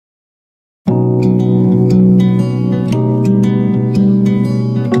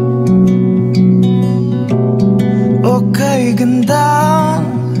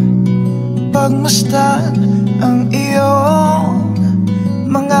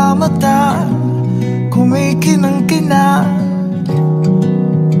mga mata kumikinang-kinang.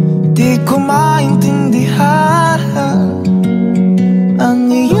 Di ko maintindihan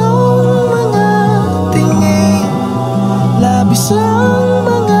ang iyong mga tingin, labis ang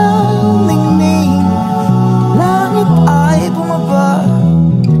mga ningning. Langit ay bumaba,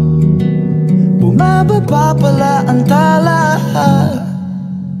 bumababa pala ang tala.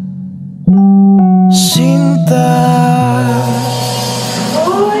 Sinta.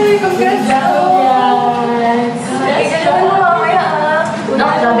 Uy, congrats!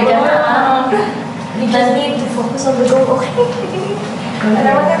 We just need to focus on the goal, okay?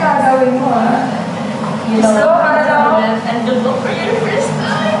 Alam mo na gagawin mo, ha? Let's go, and to look for your first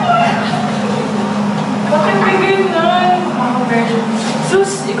time. Bakit may ganyan?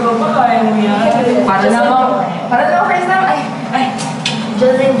 Sus, ikaw ba kaya mo yan? Para na first time,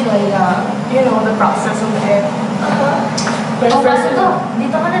 Just enjoy the process of it. Pero first ito,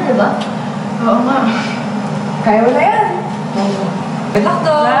 dito ka na, diba? Oo nga. Kaya mo na yan. Good luck,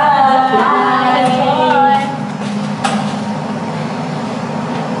 though. Bye!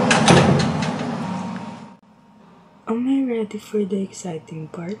 Am I ready for the exciting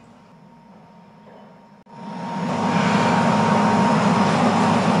part?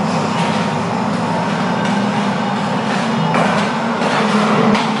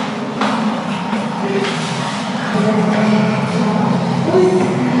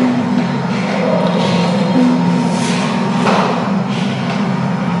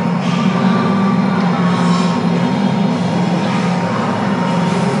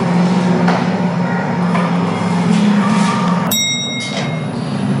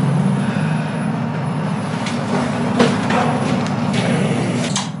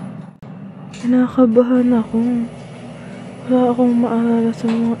 Kinakabahan ako. Wala akong maalala sa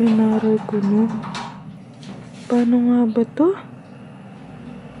mga inaral ko noon. Paano nga ba to?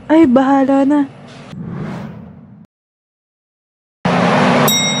 Ay, bahala na.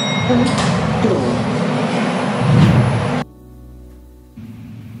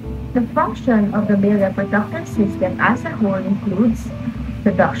 The function of the male reproductive system as a whole includes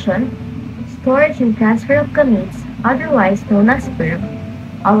production, storage and transfer of gametes, otherwise known as sperm,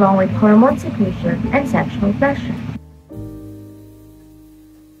 along with hormone secretion and sexual pleasure.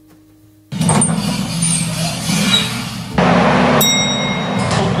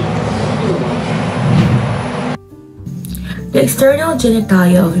 The external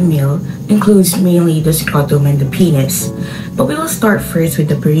genitalia of a male includes mainly the scrotum and the penis, but we will start first with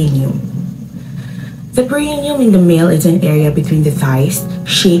the perineum. The perineum in the male is an area between the thighs,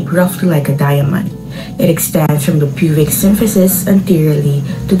 shaped roughly like a diamond. It extends from the pubic symphysis anteriorly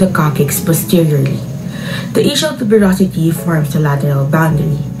to the coccyx posteriorly. The ischial tuberosity forms the lateral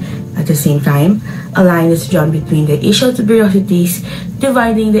boundary. At the same time, a line is drawn between the ischial tuberosities,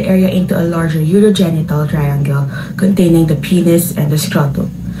 dividing the area into a larger urogenital triangle containing the penis and the scrotum,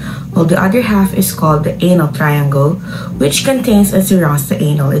 while the other half is called the anal triangle, which contains and surrounds the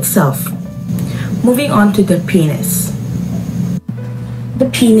anal itself. Moving on to the penis. The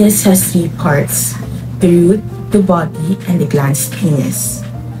penis has three parts: the root, the body, and the glans penis.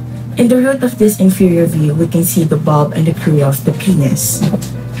 In the root of this inferior view, we can see the bulb and the crura of the penis.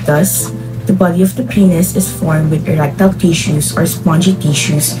 Thus, the body of the penis is formed with erectile tissues or spongy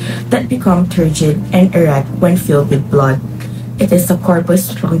tissues that become turgid and erect when filled with blood. It is the corpus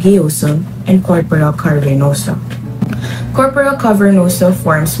spongiosum and corpora cavernosa. Corpora cavernosa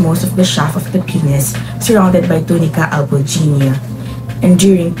forms most of the shaft of the penis, surrounded by tunica albuginea, and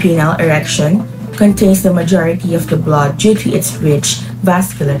during penile erection, contains the majority of the blood due to its rich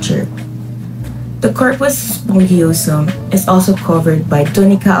vasculature. The corpus spongiosum is also covered by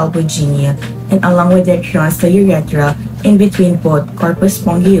tunica albuginea, and along with it runs the urethra in between both corpus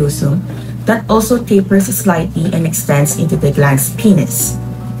spongiosum that also tapers slightly and extends into the glans penis.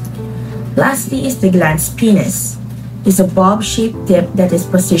 Lastly is the glans penis. It is a bulb-shaped tip that is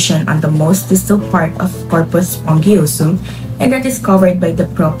positioned on the most distal part of corpus spongiosum and that is covered by the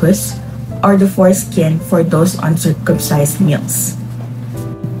propus, or the foreskin for those uncircumcised males.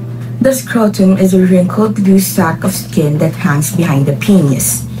 The scrotum is a wrinkled, loose sac of skin that hangs behind the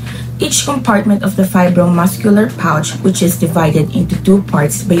penis. Each compartment of the fibromuscular pouch, which is divided into two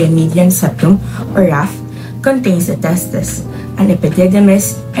parts by a median septum or raphe, contains a testis, an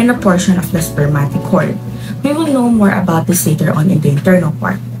epididymis, and a portion of the spermatic cord. We will know more about this later on in the internal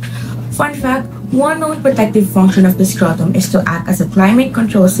part. Fun fact, one known protective function of the scrotum is to act as a climate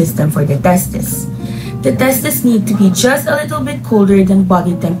control system for the testis. The testes need to be just a little bit colder than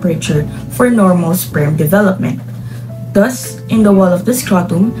body temperature for normal sperm development. Thus, in the wall of the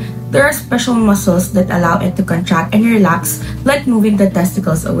scrotum, There are special muscles that allow it to contract and relax, like moving the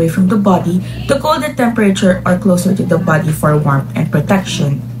testicles away from the body to cool the temperature or closer to the body for warmth and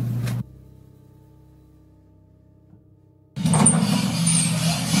protection.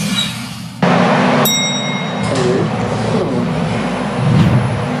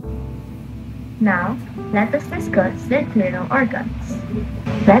 Now, let us discuss the internal organs.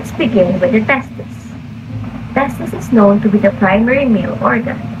 Let's begin with the testis. Testis is known to be the primary male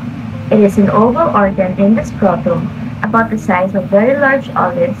organ. It is an oval organ in the scrotum, about the size of very large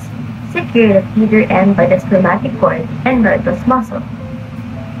olives, secured at either end by the spermatic cord and Mertens muscle,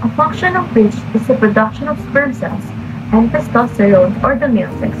 a function of which is the production of sperm cells and testosterone or the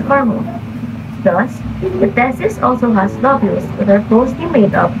male sex hormone. Thus, the testis also has lobules that are closely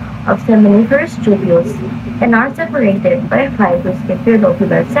made up of seminiferous tubules and are separated by a fibrous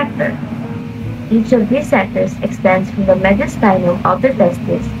interlobular sector. Each of these sectors extends from the mediastinum of the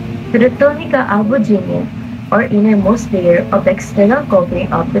testis to the tunica albuginea, or innermost layer of the external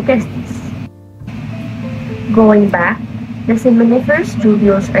covering of the testis. Going back, the seminiferous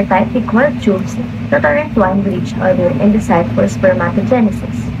tubules are tightly coiled tubes that are entwined with each other in the site for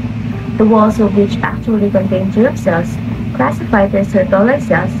spermatogenesis, the walls of which actually contain germ cells classified as Sertoli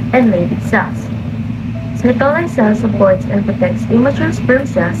cells and Leydig cells. Sertoli cells supports and protects immature sperm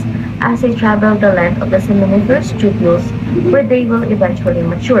cells as they travel the length of the seminiferous tubules where they will eventually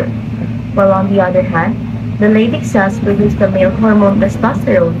mature, while on the other hand, the Leydig cells produce the male hormone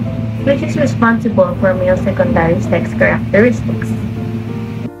testosterone, which is responsible for male secondary sex characteristics.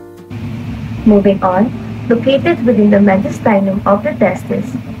 Moving on, located within the mediastinum of the testis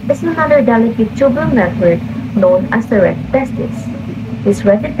is another delicate tubule network known as the retitestis. This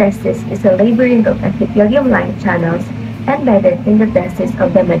retitestis is a labyrinth of epithelium-lined channels embedded in the testis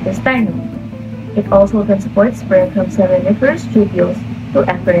of the mediastinum. It also transports sperm from seminiferous tubules to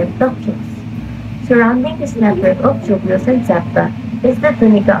efferent ductus. Surrounding this network of tubules and septa is the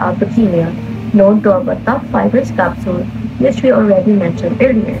tunica albuginea, known to have a tough fibrous capsule, which we already mentioned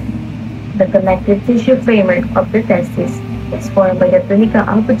earlier. The connective tissue framework of the testis is formed by the tunica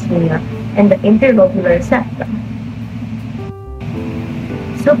albuginea and the interlobular septa.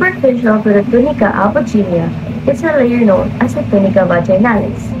 Superficial to the tunica albuginea is a layer known as the tunica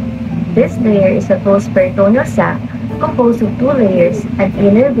vaginalis. This layer is a closed peritoneal sac composed of two layers, an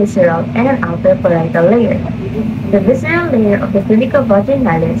inner visceral and an outer parietal layer. The visceral layer of the tunica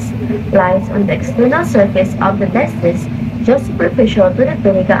vaginalis lies on the external surface of the testis, just superficial to the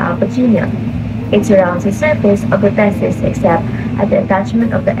tunica albuginea. It surrounds the surface of the testis except at the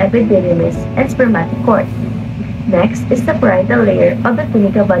attachment of the epididymis and spermatic cord. Next is the parietal layer of the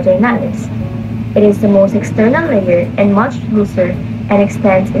tunica vaginalis. It is the most external layer and much looser and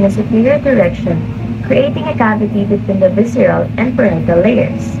extends in a superior direction, creating a cavity between the visceral and parietal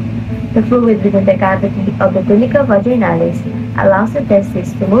layers. The fluid within the cavity of the tunica vaginalis allows the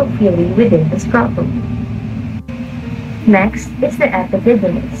testis to move freely within the scrotum. Next is the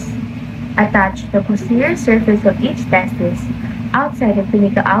epididymis. Attached to the posterior surface of each testis, outside the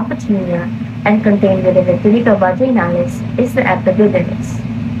tunica albuginea and contained within the tunica vaginalis, is the epididymis.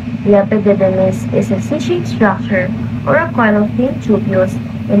 The epididymis is a C-shaped structure or a coil of thin tubules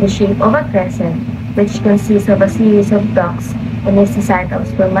in the shape of a crescent, which consists of a series of ducts and is the site of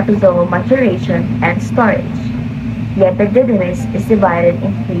spermatozoa maturation and storage. The epididymis is divided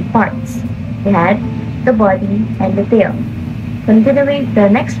in three parts: the head, the body, and the tail. Continuing, the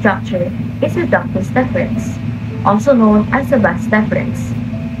next structure is the ductus deferens, also known as the vas deferens.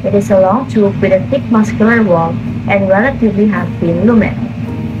 It is a long tube with a thick muscular wall and relatively half-thin lumen.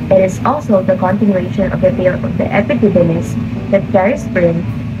 It is also the continuation of the tail of the epididymis that carries sperm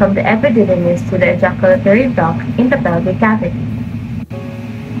from the epididymis to the ejaculatory duct in the pelvic cavity.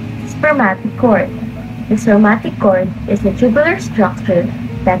 Spermatic cord. The spermatic cord is the tubular structure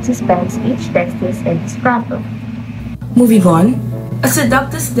that suspends each testis in the scrotum. Moving on, as the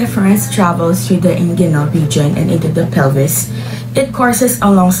ductus deferens travels through the inguinal region and into the pelvis, it courses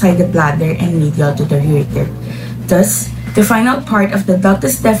alongside the bladder and medial to the ureter. Thus, the final part of the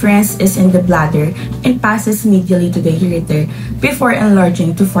ductus deferens is in the bladder and passes medially to the ureter before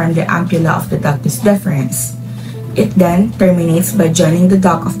enlarging to form the ampulla of the ductus deferens. It then terminates by joining the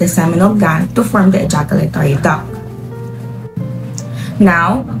duct of the seminal gland to form the ejaculatory duct.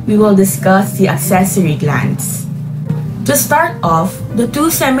 Now, we will discuss the accessory glands. To start off, the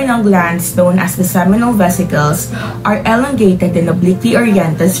two seminal glands known as the seminal vesicles are elongated and obliquely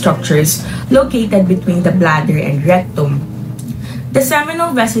oriented structures located between the bladder and rectum. The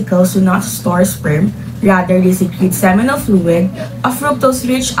seminal vesicles do not store sperm, rather they secrete seminal fluid, a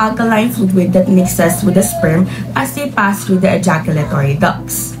fructose-rich alkaline fluid that mixes with the sperm as they pass through the ejaculatory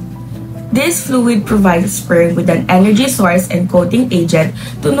ducts. This fluid provides sperm with an energy source and coating agent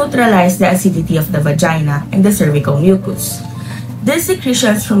to neutralize the acidity of the vagina and the cervical mucus. These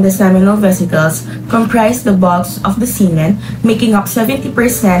secretions from the seminal vesicles comprise the bulk of the semen, making up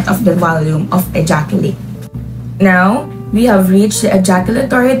 70% of the volume of ejaculate. Now, we have reached the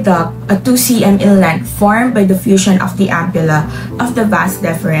ejaculatory duct, a 2 cm in length formed by the fusion of the ampulla of the vas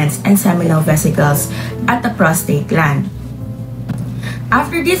deferens and seminal vesicles at the prostate gland.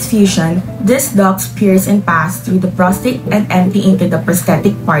 After this fusion, these ducts pierce and pass through the prostate and empty into the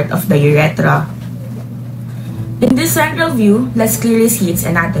prostatic part of the urethra. In this central view, let's clearly see its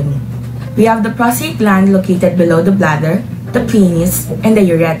anatomy. We have the prostate gland located below the bladder, the penis, and the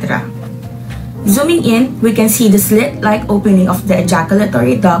urethra. Zooming in, we can see the slit-like opening of the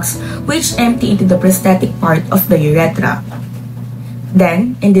ejaculatory ducts which empty into the prostatic part of the urethra.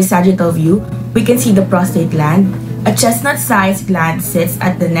 Then, in this sagittal view, we can see the prostate gland. A chestnut-sized gland sits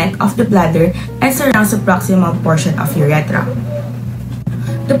at the neck of the bladder and surrounds the proximal portion of urethra.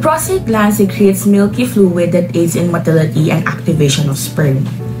 The prostate gland secretes milky fluid that aids in motility and activation of sperm.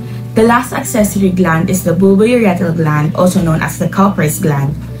 The last accessory gland is the bulbourethral gland, also known as the Cowper's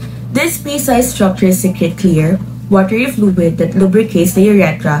gland. This pea-sized structure secretes clear, watery fluid that lubricates the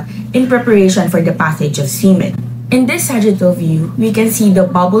urethra in preparation for the passage of semen. In this sagittal view, we can see the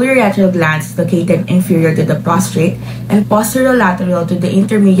bulbourethral glands located inferior to the prostate and posterolateral to the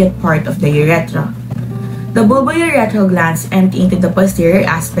intermediate part of the urethra. The bulbourethral glands empty into the posterior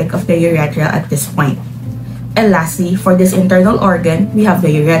aspect of the urethra at this point. And lastly, for this internal organ, we have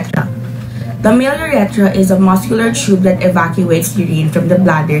the urethra. The male urethra is a muscular tube that evacuates urine from the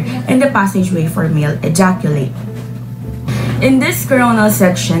bladder and the passageway for male ejaculate. In this coronal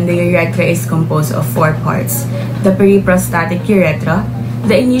section, the urethra is composed of 4 parts. The periprostatic urethra,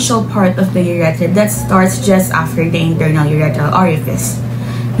 the initial part of the urethra that starts just after the internal urethral orifice.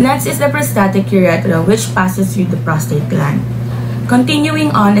 Next is the prostatic urethra, which passes through the prostate gland. Continuing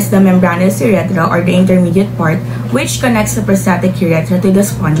on is the membranous urethra, or the intermediate part, which connects the prostatic urethra to the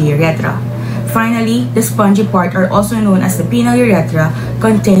spongy urethra. Finally, the spongy part, or also known as the penile urethra,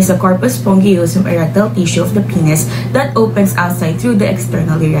 contains the corpus spongiosum erectile tissue of the penis that opens outside through the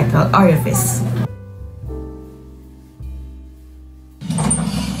external urethral orifice.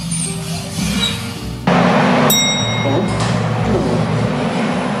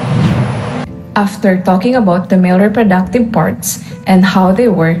 After talking about the male reproductive parts and how they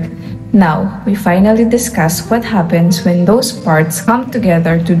work, now we finally discuss what happens when those parts come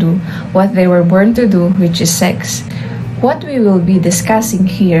together to do what they were born to do, which is sex. What we will be discussing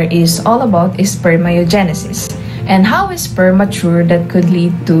here is all about spermiogenesis and how sperm mature that could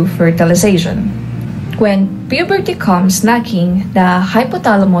lead to fertilization. When puberty comes knocking, the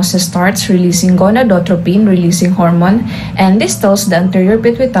hypothalamus starts releasing gonadotropin releasing hormone, and this tells the anterior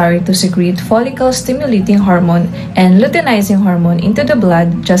pituitary to secrete follicle stimulating hormone and luteinizing hormone into the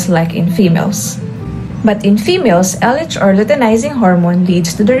blood, just like in females. But in females, LH or luteinizing hormone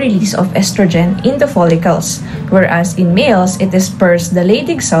leads to the release of estrogen in the follicles, whereas in males, it spurs the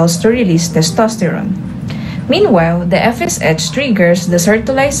Leydig cells to release testosterone. Meanwhile, the FSH triggers the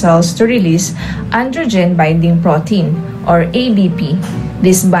Sertoli cells to release androgen binding protein, or ABP.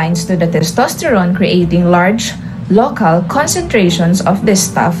 This binds to the testosterone, creating large, local concentrations of this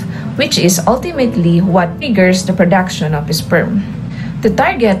stuff, which is ultimately what triggers the production of sperm. The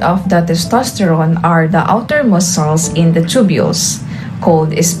target of the testosterone are the outermost cells in the tubules,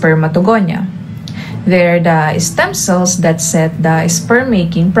 called spermatogonia. They're the stem cells that set the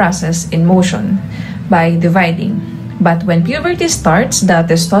sperm-making process in motion by dividing. But when puberty starts, the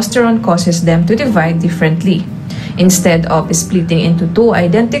testosterone causes them to divide differently. Instead of splitting into 2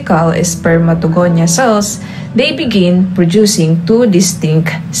 identical spermatogonia cells, they begin producing 2 distinct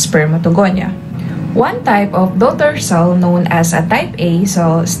spermatogonia. One type of daughter cell, known as a type A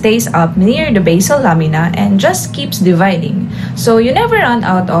cell, stays up near the basal lamina and just keeps dividing, so you never run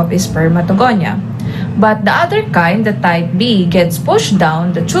out of spermatogonia. But the other kind, the type B, gets pushed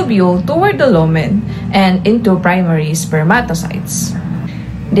down the tubule toward the lumen and into primary spermatocytes.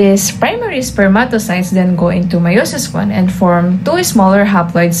 These primary spermatocytes then go into meiosis I and form 2 smaller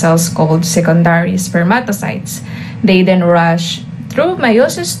haploid cells called secondary spermatocytes. They then rush through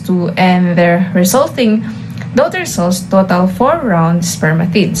meiosis II, and their resulting daughter cells total 4 round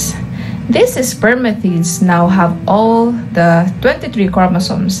spermatids. These spermatids now have all the 23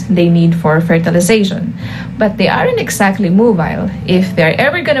 chromosomes they need for fertilization, but they aren't exactly mobile. If they're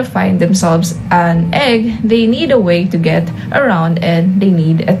ever gonna find themselves an egg, they need a way to get around and they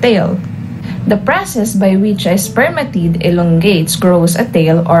need a tail. The process by which a spermatid elongates, grows a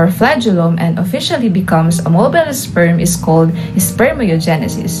tail or flagellum, and officially becomes a mobile sperm is called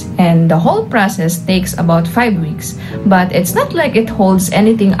spermiogenesis. And the whole process takes about 5 weeks. But it's not like it holds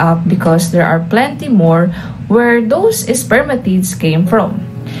anything up because there are plenty more where those spermatids came from.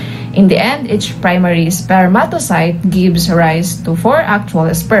 In the end, each primary spermatocyte gives rise to 4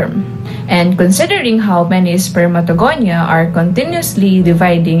 actual sperm. And considering how many spermatogonia are continuously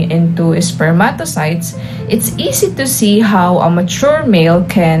dividing into spermatocytes, it's easy to see how a mature male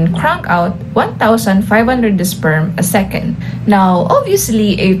can crank out 1,500 sperm a second. Now,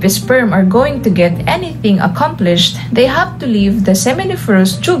 obviously, if sperm are going to get anything accomplished, they have to leave the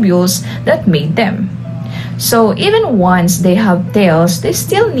seminiferous tubules that made them. So even once they have tails, they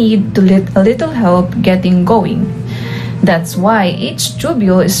still need a little help getting going. That's why each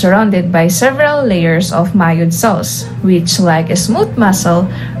tubule is surrounded by several layers of myoid cells, which, like a smooth muscle,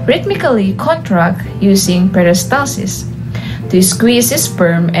 rhythmically contract using peristalsis to squeeze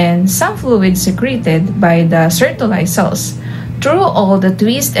sperm and some fluid secreted by the Sertoli cells through all the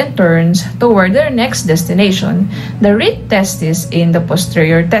twists and turns toward their next destination, the root testis in the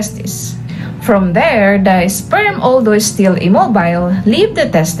posterior testis. From there, the sperm, although still immobile, leave the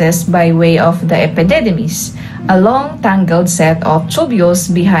testes by way of the epididymis, a long tangled set of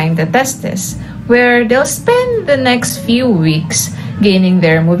tubules behind the testes, where they'll spend the next few weeks gaining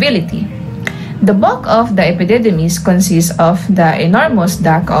their mobility. The bulk of the epididymis consists of the enormous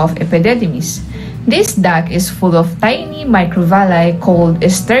duct of epididymis. This duct is full of tiny microvilli called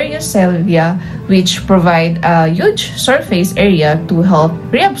stereocellia, which provide a huge surface area to help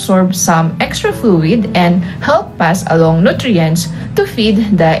reabsorb some extra fluid and help pass along nutrients to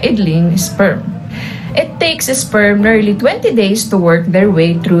feed the idling sperm. It takes a sperm nearly 20 days to work their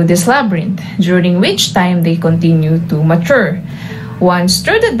way through this labyrinth, during which time they continue to mature. Once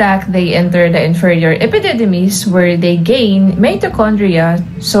through the duct, they enter the inferior epididymis where they gain mitochondria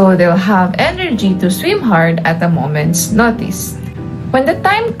so they'll have energy to swim hard at a moment's notice. When the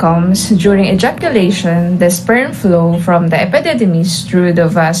time comes, during ejaculation, the sperm flow from the epididymis through the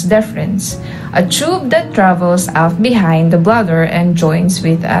vas deferens, a tube that travels out behind the bladder and joins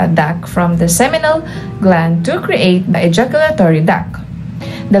with a duct from the seminal gland to create the ejaculatory duct.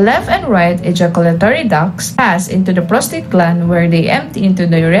 The left and right ejaculatory ducts pass into the prostate gland where they empty into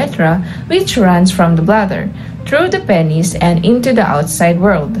the urethra, which runs from the bladder, through the penis, and into the outside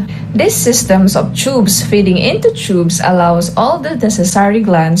world. These systems of tubes feeding into tubes allows all the necessary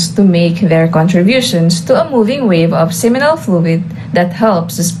glands to make their contributions to a moving wave of seminal fluid that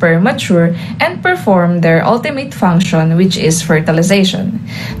helps the sperm mature and perform their ultimate function, which is fertilization.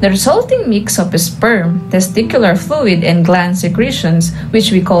 The resulting mix of sperm, testicular fluid, and gland secretions,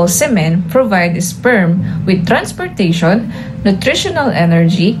 which we call semen, provide sperm with transportation, nutritional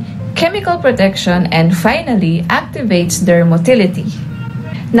energy, chemical protection, and finally activates their motility.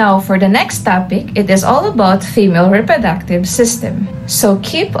 Now for the next topic, it is all about female reproductive system. So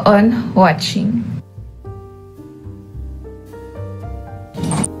keep on watching.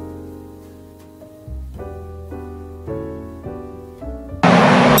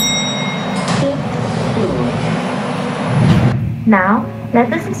 Now,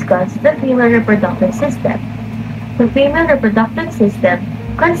 let us discuss the female reproductive system. The female reproductive system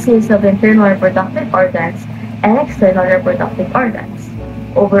consists of internal reproductive organs and external reproductive organs.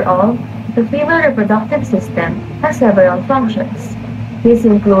 Overall, the female reproductive system has several functions. These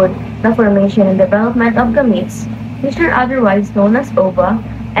include the formation and development of gametes, which are otherwise known as ova,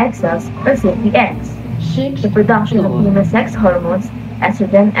 egg cells, or simply eggs, the production of female sex hormones,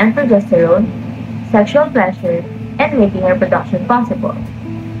 estrogen and progesterone, sexual pleasure, and making reproduction possible.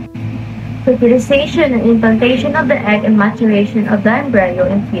 Fertilization and implantation of the egg and maturation of the embryo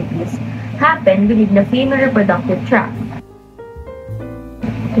and fetus happen within the female reproductive tract.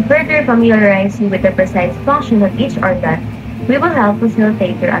 To further familiarize you with the precise function of each organ, we will help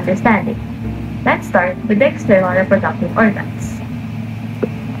facilitate your understanding. Let's start with the external reproductive organs.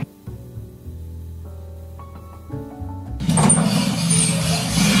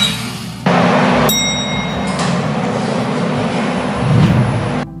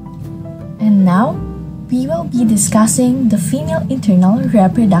 And now, we will be discussing the female internal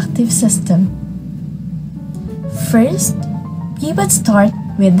reproductive system. First, we would start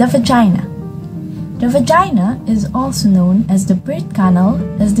with the vagina. The vagina is also known as the birth canal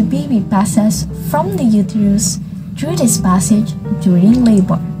as the baby passes from the uterus through this passage during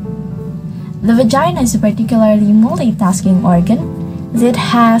labor. The vagina is a particularly multitasking organ that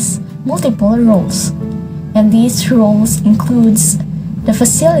has multiple roles, and these roles includes the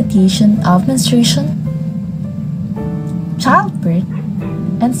facilitation of menstruation, childbirth,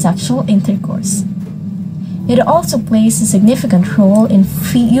 and sexual intercourse. It also plays a significant role in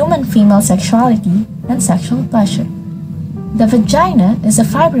human female sexuality and sexual pleasure. The vagina is a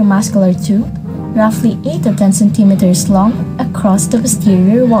fibromuscular tube, roughly 8 to 10 centimeters long across the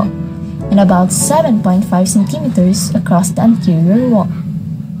posterior wall, and about 7.5 centimeters across the anterior wall.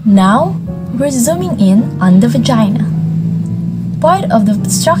 Now, we're zooming in on the vagina. Part of the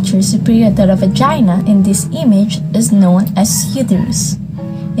structure superior to the vagina in this image is known as uterus.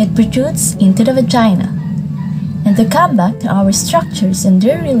 It protrudes into the vagina. And to come back to our structures and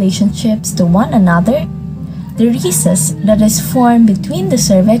their relationships to one another, the recess that is formed between the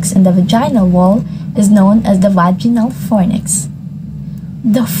cervix and the vaginal wall is known as the vaginal fornix.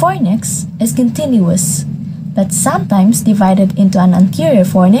 The fornix is continuous, but sometimes divided into an anterior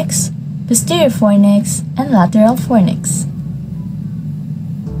fornix, posterior fornix, and lateral fornix.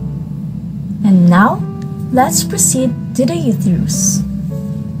 And now, let's proceed to the uterus.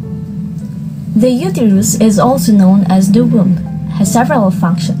 The uterus is also known as the womb, has several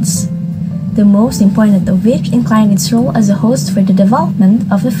functions, the most important of which incline its role as a host for the development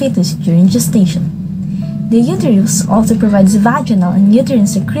of the fetus during gestation. The uterus also provides vaginal and uterine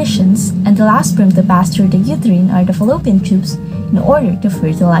secretions and allows sperm to pass through the uterine or the fallopian tubes in order to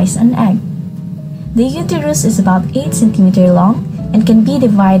fertilize an egg. The uterus is about 8 cm long and can be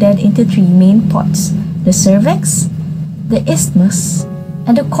divided into 3 main parts: the cervix, the isthmus,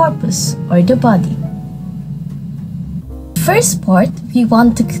 and the corpus or the body. The first part we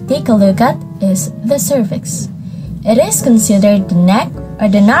want to take a look at is the cervix. It is considered the neck or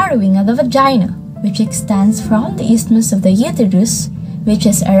the narrowing of the vagina, which extends from the isthmus of the uterus, which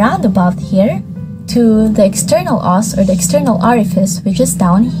is around about here, to the external os or the external orifice, which is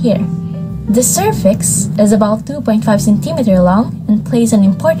down here. The cervix is about 2.5 cm long and plays an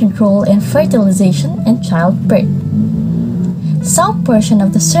important role in fertilization and childbirth. Some portion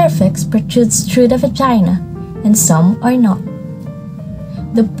of the cervix protrudes through the vagina, and some are not.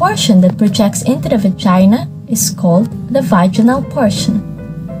 The portion that projects into the vagina is called the vaginal portion,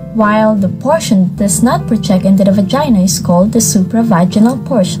 while the portion that does not project into the vagina is called the supravaginal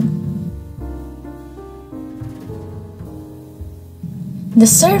portion. The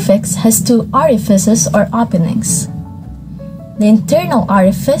cervix has 2 orifices or openings. The internal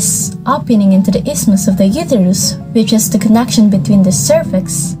orifice opening into the isthmus of the uterus, which is the connection between the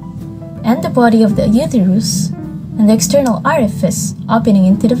cervix and the body of the uterus, and the external orifice opening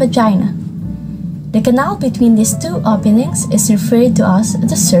into the vagina. The canal between these 2 openings is referred to as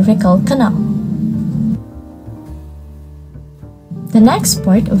the cervical canal. The next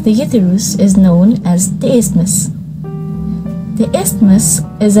part of the uterus is known as the isthmus. The isthmus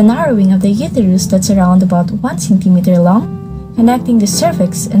is a narrowing of the uterus that's around about 1 cm long, connecting the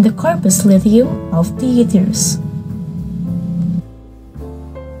cervix and the corpus luteum of the uterus.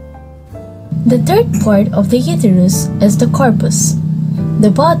 The third part of the uterus is the corpus.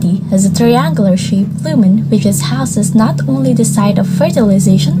 The body has a triangular-shaped lumen which houses not only the site of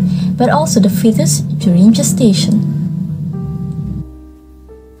fertilization but also the fetus during gestation.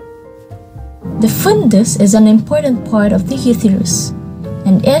 The fundus is an important part of the uterus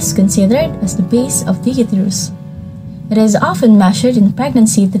and is considered as the base of the uterus. It is often measured in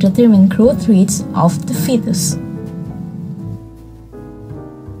pregnancy to determine growth rates of the fetus.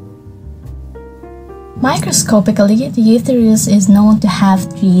 Microscopically, the uterus is known to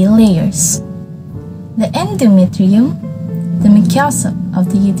have 3 layers: the endometrium, the mucosa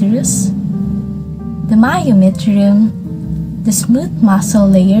of the uterus, the myometrium, the smooth muscle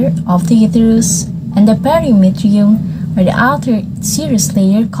layer of the uterus, and the perimetrium, or the outer serous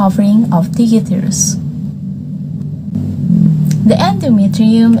layer covering of the uterus. The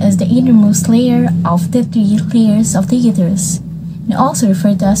endometrium is the innermost layer of the 3 layers of the uterus, and also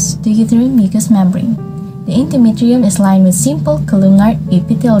referred to as the uterine mucous membrane. The endometrium is lined with simple columnar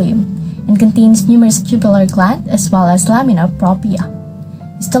epithelium and contains numerous tubular glands as well as lamina propria.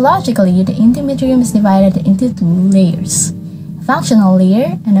 Histologically, the endometrium is divided into 2 layers: a functional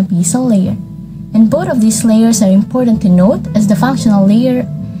layer and a basal layer. And both of these layers are important to note, as the functional layer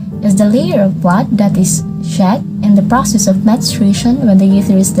is the layer of blood that is shed in the process of menstruation when the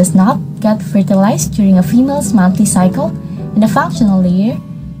uterus does not get fertilized during a female's monthly cycle, and the functional layer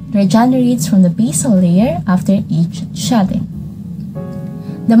regenerates from the basal layer after each shedding.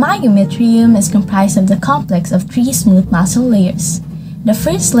 The myometrium is comprised of the complex of 3 smooth muscle layers. The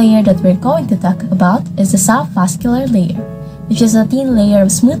first layer that we're going to talk about is the subvascular layer, which is a thin layer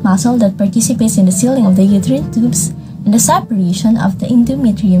of smooth muscle that participates in the sealing of the uterine tubes and the separation of the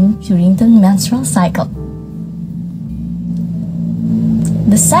endometrium during the menstrual cycle.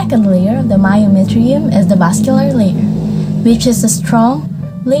 The second layer of the myometrium is the vascular layer, which is a strong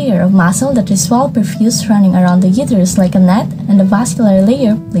layer of muscle that is well perfused running around the uterus like a net, and the vascular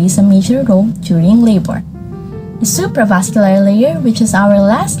layer plays a major role during labor. The supravascular layer, which is our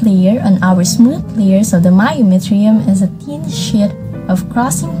last layer on our smooth layers of the myometrium, is a thin sheet of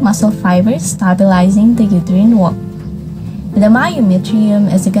crossing muscle fibers stabilizing the uterine wall. The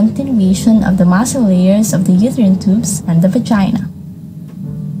myometrium is a continuation of the muscle layers of the uterine tubes and the vagina.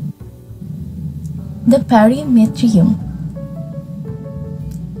 The perimetrium.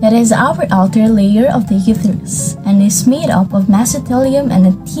 It is our outer layer of the uterus and is made up of mesothelium and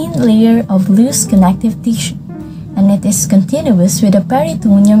a thin layer of loose connective tissue, and it is continuous with the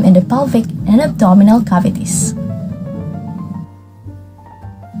peritoneum in the pelvic and abdominal cavities.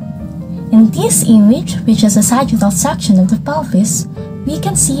 In this image, which is a sagittal section of the pelvis, we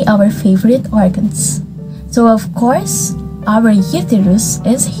can see our favorite organs. So of course, our uterus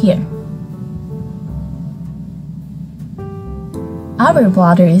is here. Our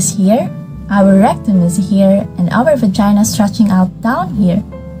bladder is here, our rectum is here, and our vagina stretching out down here.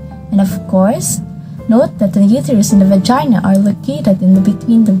 And of course, note that the uterus and the vagina are located in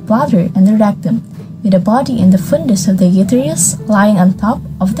between the bladder and the rectum, with the body and the fundus of the uterus lying on top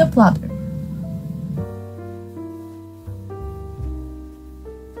of the bladder.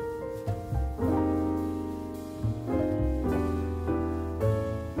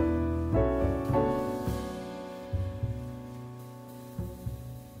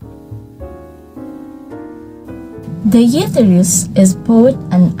 The uterus is both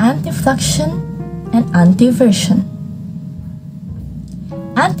an anteflexion and anteversion.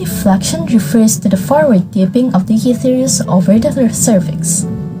 Anteflexion refers to the forward tipping of the uterus over the cervix.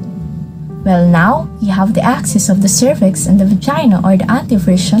 Well, now we have the axis of the cervix and the vagina, or the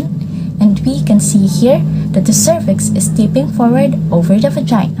anteversion, and we can see here that the cervix is tipping forward over the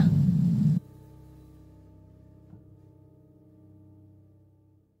vagina.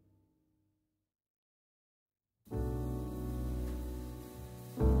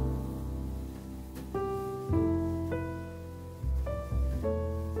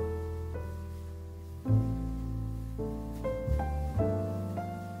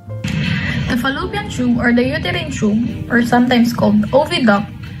 The fallopian tube or the uterine tube, or sometimes called oviduct,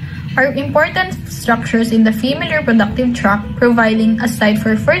 are important structures in the female reproductive tract, providing a site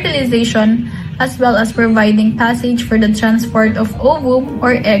for fertilization as well as providing passage for the transport of ovum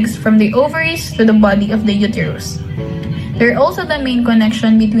or eggs from the ovaries to the body of the uterus. They are also the main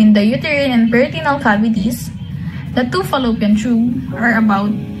connection between the uterine and peritoneal cavities. The two fallopian tubes are about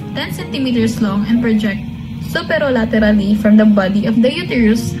 10 centimeters long and project superolaterally from the body of the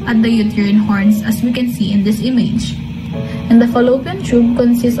uterus at the uterine horns, as we can see in this image. And the fallopian tube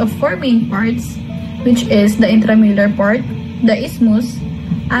consists of four main parts, which is the intramural part, the isthmus,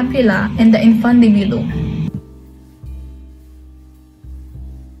 ampulla, and the infundibulum.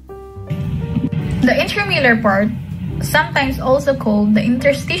 The intramural part, sometimes also called the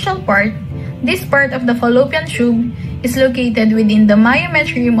interstitial part, this part of the fallopian tube is located within the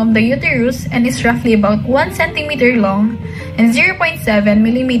myometrium of the uterus and is roughly about 1 centimeter long and 0.7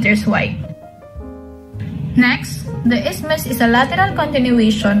 millimeters wide. Next, the isthmus is a lateral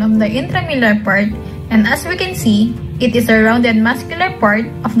continuation of the intramural part, and as we can see, it is a rounded muscular part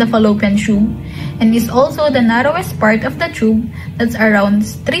of the fallopian tube and is also the narrowest part of the tube, that's around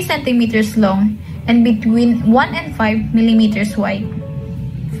 3 centimeters long and between 1 and 5 millimeters wide.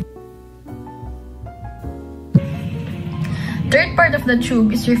 Third part of the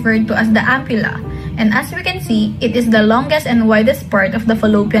tube is referred to as the ampulla, and as we can see, it is the longest and widest part of the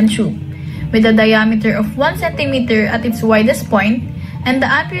fallopian tube, with a diameter of 1 centimeter at its widest point, and the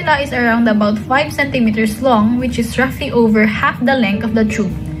ampulla is around about 5 centimeters long, which is roughly over half the length of the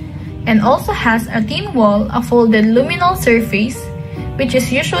tube, and also has a thin wall, a folded luminal surface, which is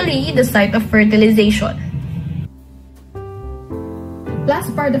usually the site of fertilization.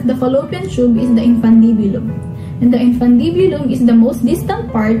 Last part of the fallopian tube is the infundibulum. And the infundibulum is the most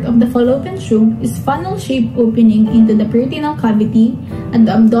distant part of the fallopian tube, is funnel-shaped opening into the peritoneal cavity and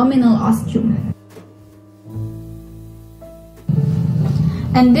the abdominal ostium.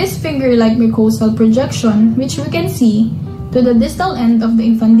 And this finger-like mucosal projection, which we can see to the distal end of the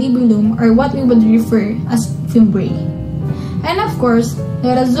infundibulum, are what we would refer as fimbriae. And of course,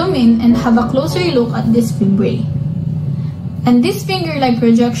 let us zoom in and have a closer look at this fimbriae. And this finger-like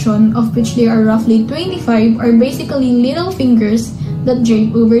projection, of which there are roughly 25, are basically little fingers that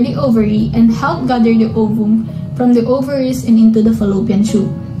drape over the ovary and help gather the ovum from the ovaries and into the fallopian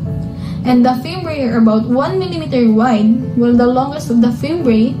tube. And the fimbriae are about 1 millimeter wide, while the longest of the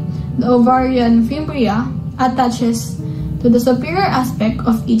fimbriae, the ovarian fimbria, attaches to the superior aspect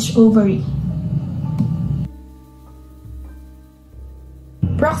of each ovary.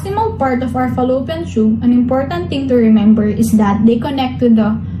 proximal part of our fallopian tube, an important thing to remember is that they connect to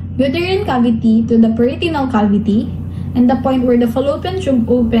the uterine cavity to the peritoneal cavity, and the point where the fallopian tube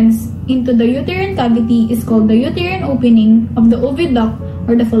opens into the uterine cavity is called the uterine opening of the oviduct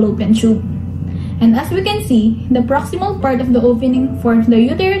or the fallopian tube. And as we can see, the proximal part of the opening forms the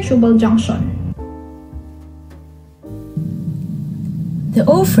uterotubal junction. The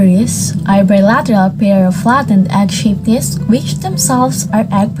ovaries are a bilateral pair of flattened egg-shaped discs which themselves are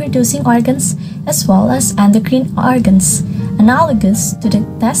egg-producing organs as well as endocrine organs, analogous to the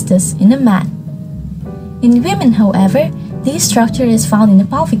testes in a man. In women, however, this structure is found in the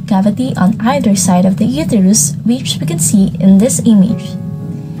pelvic cavity on either side of the uterus, which we can see in this image.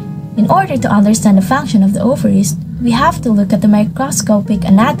 In order to understand the function of the ovaries, we have to look at the microscopic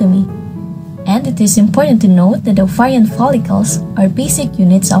anatomy. And it is important to note that the ovarian follicles are basic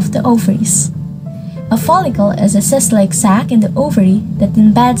units of the ovaries. A follicle is a cyst-like sac in the ovary that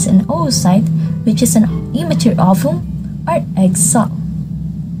embeds an oocyte, which is an immature ovum or egg cell.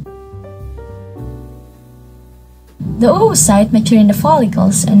 The oocyte mature in the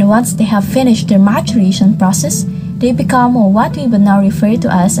follicles, and once they have finished their maturation process, they become what we would now refer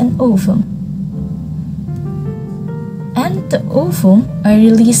to as an ovum. And the ovum are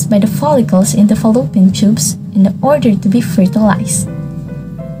released by the follicles in the fallopian tubes in order to be fertilized.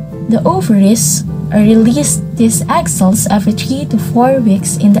 The ovaries are released these egg cells every 3 to 4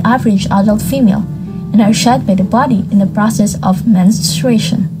 weeks in the average adult female and are shed by the body in the process of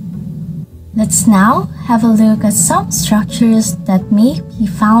menstruation. Let's now have a look at some structures that may be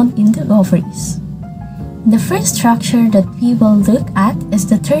found in the ovaries. The first structure that we will look at is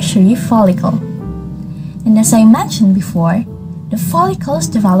the tertiary follicle. And as I mentioned before, the follicles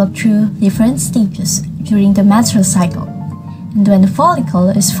develop through different stages during the menstrual cycle. And when the follicle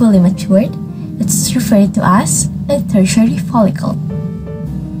is fully matured, it's referred to as a tertiary follicle.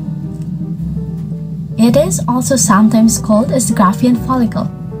 It is also sometimes called as the Graafian follicle,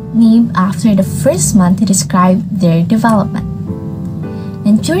 named after the first month to describe their development.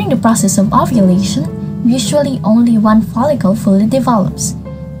 And during the process of ovulation, usually only one follicle fully develops,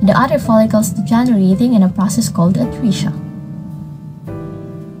 and the other follicles degenerating in a process called atresia.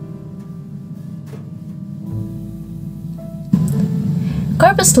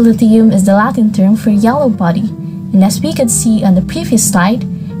 Corpus luteum is the Latin term for yellow body, and as we could see on the previous slide,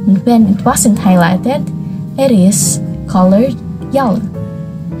 and when it wasn't highlighted, it is colored yellow.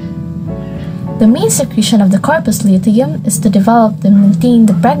 The main secretion of the corpus luteum is to develop and maintain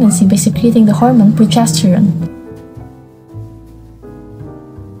the pregnancy by secreting the hormone progesterone.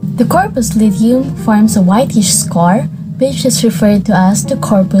 The corpus luteum forms a whitish scar, which is referred to as the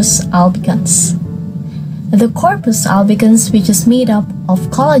corpus albicans. The corpus albicans, which is made up of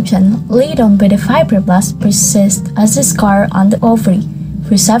collagen laid on by the fibroblast, persists as a scar on the ovary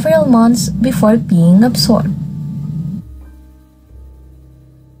for several months before being absorbed.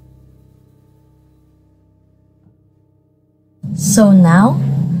 So now,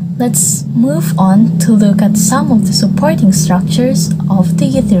 let's move on to look at some of the supporting structures of the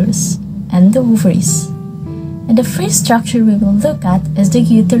uterus and the ovaries. And the first structure we will look at is the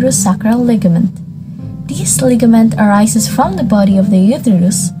uterosacral ligament. This ligament arises from the body of the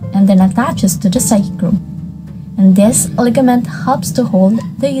uterus and then attaches to the sacrum. And this ligament helps to hold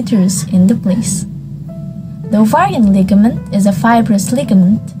the uterus into place. The ovarian ligament is a fibrous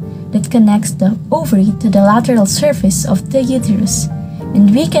ligament that connects the ovary to the lateral surface of the uterus,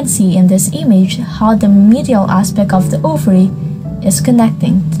 and we can see in this image how the medial aspect of the ovary is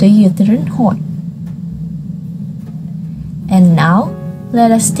connecting to the uterine horn. And now,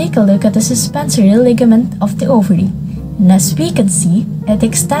 let us take a look at the suspensory ligament of the ovary, and as we can see, it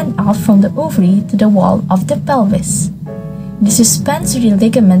extends out from the ovary to the wall of the pelvis. The suspensory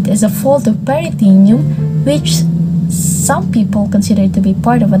ligament is a fold of peritoneum which some people consider to be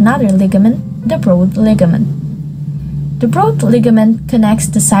part of another ligament, the broad ligament. The broad ligament connects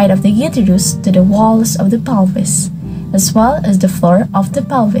the side of the uterus to the walls of the pelvis, as well as the floor of the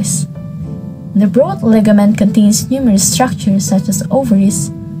pelvis. The broad ligament contains numerous structures such as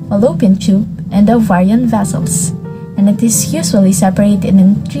ovaries, fallopian tube, and the ovarian vessels, and it is usually separated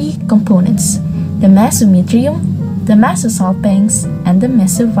in 3 components: the mesometrium, the mesosalpinx, and the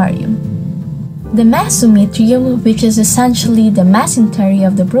mesovarium. The mesometrium, which is essentially the mesentery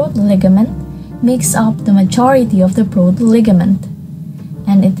of the broad ligament, makes up the majority of the broad ligament,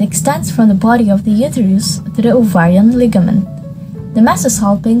 and it extends from the body of the uterus to the ovarian ligament. The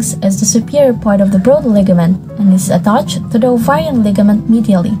mesosalpinx is the superior part of the broad ligament and is attached to the ovarian ligament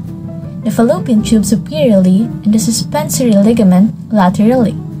medially, the fallopian tube superiorly, and the suspensory ligament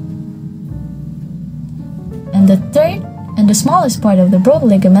laterally. And the third and the smallest part of the broad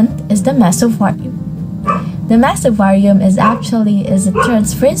ligament is the mesovarium. The mesovarium is a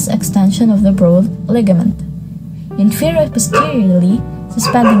transverse extension of the broad ligament, inferior posteriorly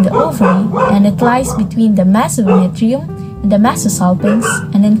suspending the ovary, and it lies between the mesometrium and the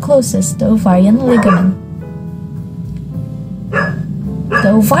mesosalpinx and encloses the ovarian ligament. The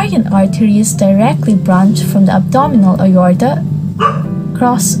ovarian arteries directly branch from the abdominal aorta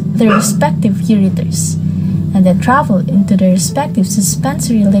across their respective ureters, and then travel into the respective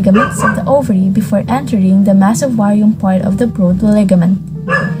suspensory ligaments of the ovary before entering the mesovarium part of the broad ligament,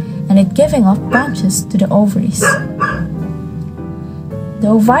 and it giving off branches to the ovaries. The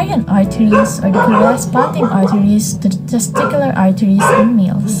ovarian arteries are the corresponding arteries to the testicular arteries in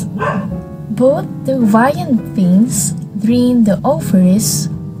males. Both the ovarian veins drain the ovaries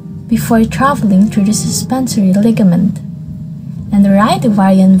before traveling through the suspensory ligament, and the right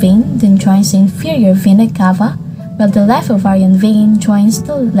ovarian vein then joins the inferior vena cava, while the left ovarian vein joins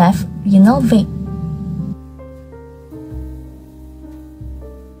the left renal vein.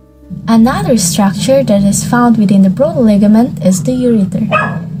 Another structure that is found within the broad ligament is the ureter,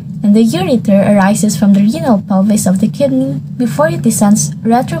 and the ureter arises from the renal pelvis of the kidney before it descends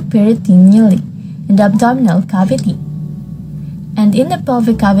retroperitoneally in the abdominal cavity. And in the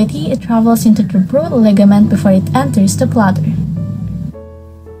pelvic cavity, it travels into the broad ligament before it enters the bladder.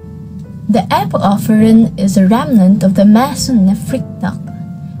 The epiopheron is a remnant of the mesonephric duct,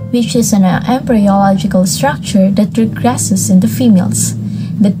 which is an embryological structure that regresses in the females,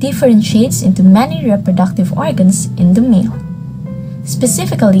 that differentiates into many reproductive organs in the male.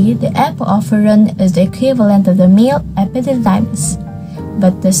 Specifically, the epiopheron is the equivalent of the male epididymis,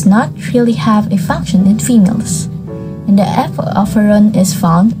 but does not really have a function in females, and the epiopheron is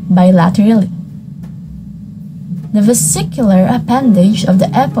found bilaterally. The vesicular appendage of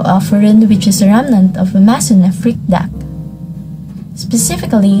the epiopheron, which is a remnant of the mesonephric duct.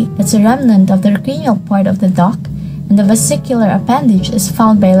 Specifically, it's a remnant of the cranial part of the duct, and the vesicular appendage is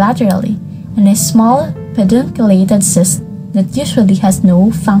found bilaterally in a small pedunculated cyst that usually has no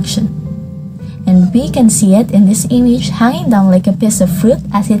function. And we can see it in this image hanging down like a piece of fruit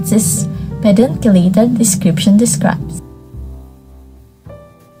as its pedunculated description describes.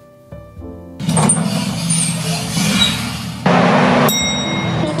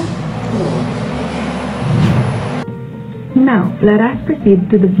 Now, let us proceed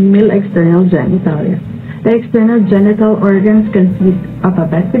to the female external genitalia. The external genital organs consist of a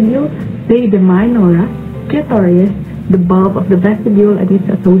vestibule, labia minora, clitoris, the bulb of the vestibule and its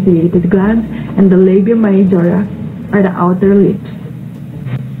associated glands, and the labia majora, or the outer lips.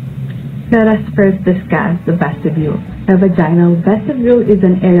 Let us first discuss the vestibule. The vaginal vestibule is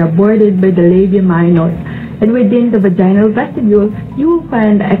an area bordered by the labia minora, and within the vaginal vestibule, you will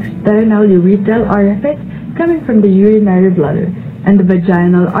find the external urethral orifice coming from the urinary bladder, and the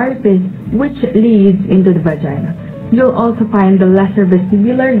vaginal orifice which leads into the vagina. You'll also find the lesser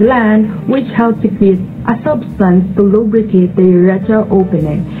vestibular gland which helps secrete a substance to lubricate the urethral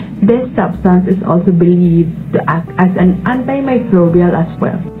opening. This substance is also believed to act as an antimicrobial as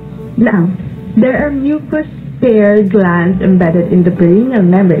well. Now, there are mucous pair glands embedded in the perineal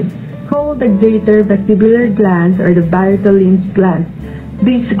membrane called the greater vestibular glands or the Bartholin's glands.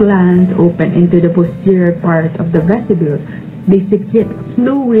 These glands open into the posterior part of the vestibule. They secrete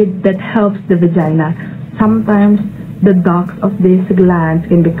fluid that helps the vagina. Sometimes the ducts of these glands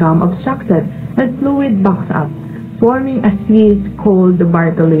can become obstructed and fluid backs up, forming a cyst called the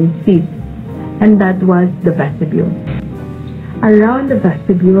Bartholin's cyst. And that was the vestibule. Around the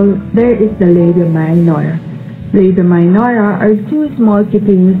vestibule, there is the labia minora. Labia minora are two small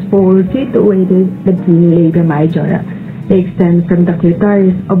cutaneous folds situated between labia majora. They extend from the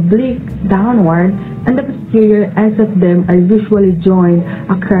clitoris oblique downward, and the posterior ends of them are usually joined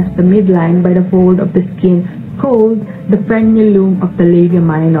across the midline by the fold of the skin called the frenulum of the labia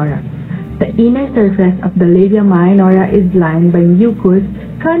minora. The inner surface of the labia minora is lined by mucus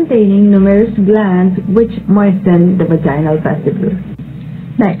containing numerous glands which moisten the vaginal vestibule.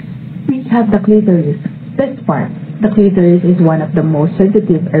 Next, we have the clitoris. This part, the clitoris is one of the most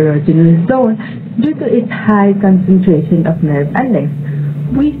sensitive erogenous zones due to its high concentration of nerve endings.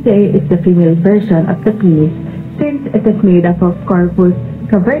 We say it's the female version of the penis since it is made up of corpus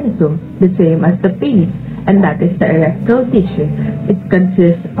cavernosum, the same as the penis, and that is the erectile tissue. It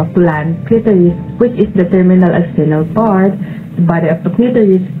consists of gland clitoris, which is the terminal external part. The body of the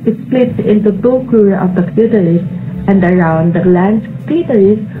clitoris is split into two crura of the clitoris, and around the gland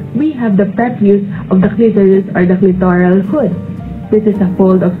clitoris, we have the prepuce of the clitoris or the clitoral hood. This is a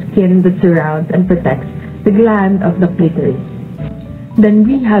fold of skin that surrounds and protects the gland of the clitoris. Then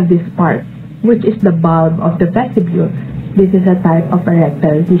we have this part, which is the bulb of the vestibule. This is a type of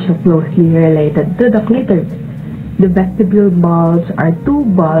erectile tissue closely related to the clitoris. The vestibule bulbs are two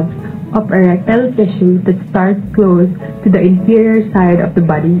bulbs of erectile tissue that start close to the inferior side of the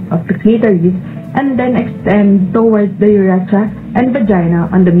body of the clitoris and then extend towards the urethra and vagina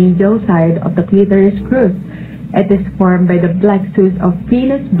on the medial side of the clitoris crus. It is formed by the plexus of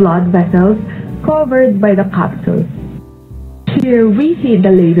venous blood vessels covered by the capsule. Here we see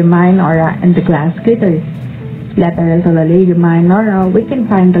the labia minora and the glans clitoris. Lateral to the labia minora, we can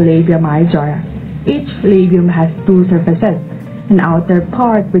find the labia majora. Each labium has two surfaces, an outer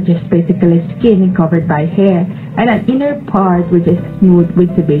part which is basically skin covered by hair, and an inner part which is smooth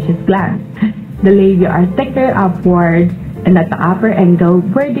with sebaceous glands. The labia are thicker upwards, and at the upper angle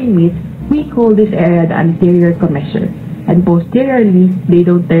where they meet, we call this area the anterior commissure. And posteriorly, they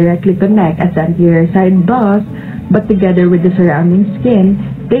don't directly connect as the anterior side does, but together with the surrounding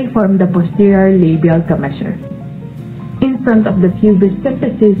skin, they form the posterior labial commissure. In front of the pubis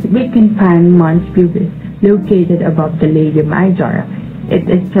symphysis, we can find mons pubis, located above the labia majora. It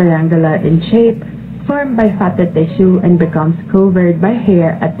is triangular in shape, formed by fatty tissue, and becomes covered by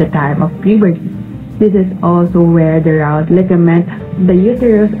hair at the time of puberty. This is also where the round ligament of the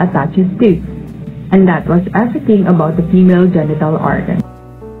uterus attaches to. And that was everything about the female genital organ.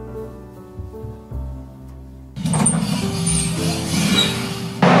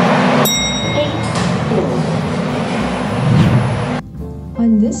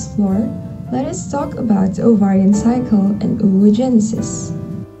 On this floor, let us talk about the ovarian cycle and oogenesis.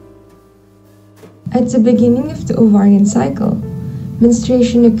 At the beginning of the ovarian cycle,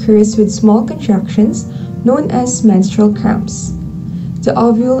 menstruation occurs with small contractions known as menstrual cramps. The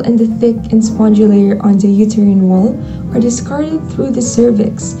ovule and the thick and spongy layer on the uterine wall are discarded through the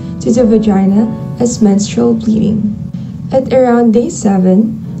cervix to the vagina as menstrual bleeding. At around day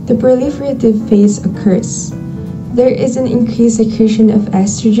 7, the proliferative phase occurs. There is an increased secretion of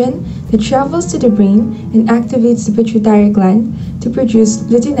estrogen that travels to the brain and activates the pituitary gland to produce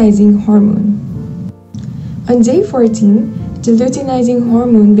luteinizing hormone. On day 14, the luteinizing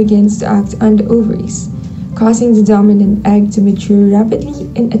hormone begins to act on the ovaries, causing the dominant egg to mature rapidly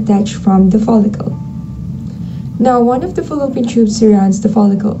and attach from the follicle. Now, one of the fallopian tubes surrounds the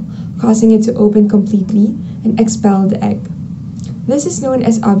follicle, causing it to open completely and expel the egg. This is known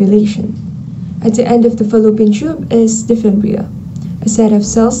as ovulation. At the end of the fallopian tube is the fimbria, a set of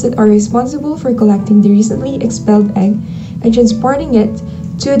cells that are responsible for collecting the recently expelled egg and transporting it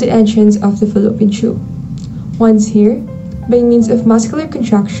to the entrance of the fallopian tube. Once here, by means of muscular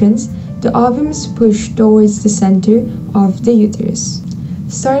contractions, the ovum is pushed towards the center of the uterus.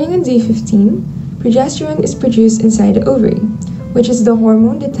 Starting on day 15, progesterone is produced inside the ovary, which is the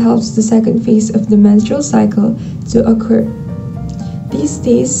hormone that helps the second phase of the menstrual cycle to occur. These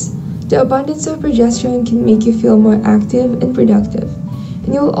days, the abundance of progesterone can make you feel more active and productive,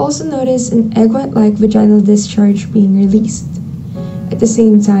 and you will also notice an egg white-like vaginal discharge being released. At the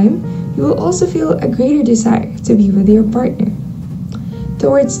same time, you will also feel a greater desire to be with your partner.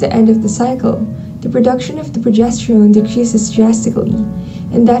 Towards the end of the cycle, the production of the progesterone decreases drastically,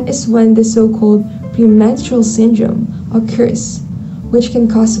 and that is when the so-called premenstrual syndrome occurs, which can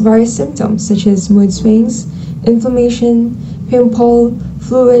cause various symptoms such as mood swings, inflammation, pimple,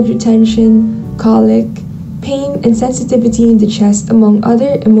 fluid retention, colic, pain, and sensitivity in the chest, among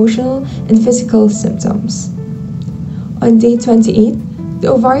other emotional and physical symptoms. On day 28,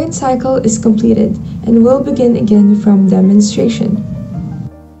 the ovarian cycle is completed and will begin again from the menstruation.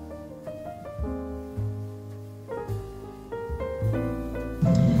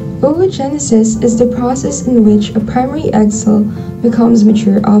 Oogenesis is the process in which a primary egg cell becomes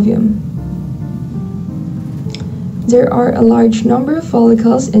mature ovum. There are a large number of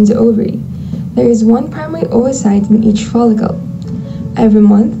follicles in the ovary. There is one primary oocyte in each follicle. Every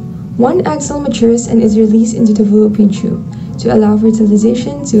month, one egg cell matures and is released into the fallopian tube to allow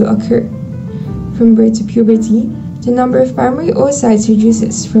fertilization to occur. From birth to puberty, the number of primary oocytes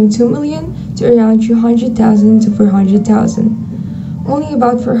reduces from 2 million to around 200,000 to 400,000. Only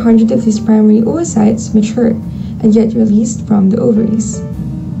about 400 of these primary oocytes mature and get released from the ovaries.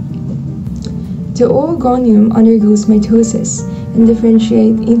 The oogonium undergoes mitosis and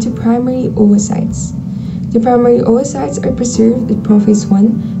differentiate into primary oocytes. The primary oocytes are preserved at prophase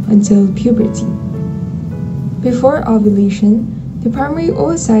 1 until puberty. Before ovulation, the primary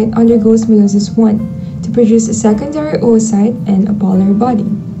oocyte undergoes meiosis 1 to produce a secondary oocyte and a polar body.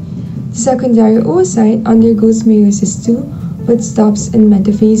 The secondary oocyte undergoes meiosis 2 but stops in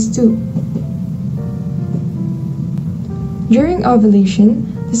metaphase 2. During ovulation,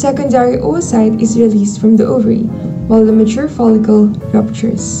 the secondary oocyte is released from the ovary, while the mature follicle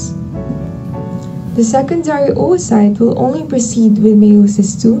ruptures. The secondary oocyte will only proceed with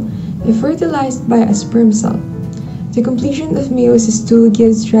meiosis II if fertilized by a sperm cell. The completion of meiosis II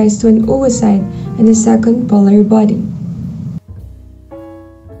gives rise to an oocyte and a second polar body.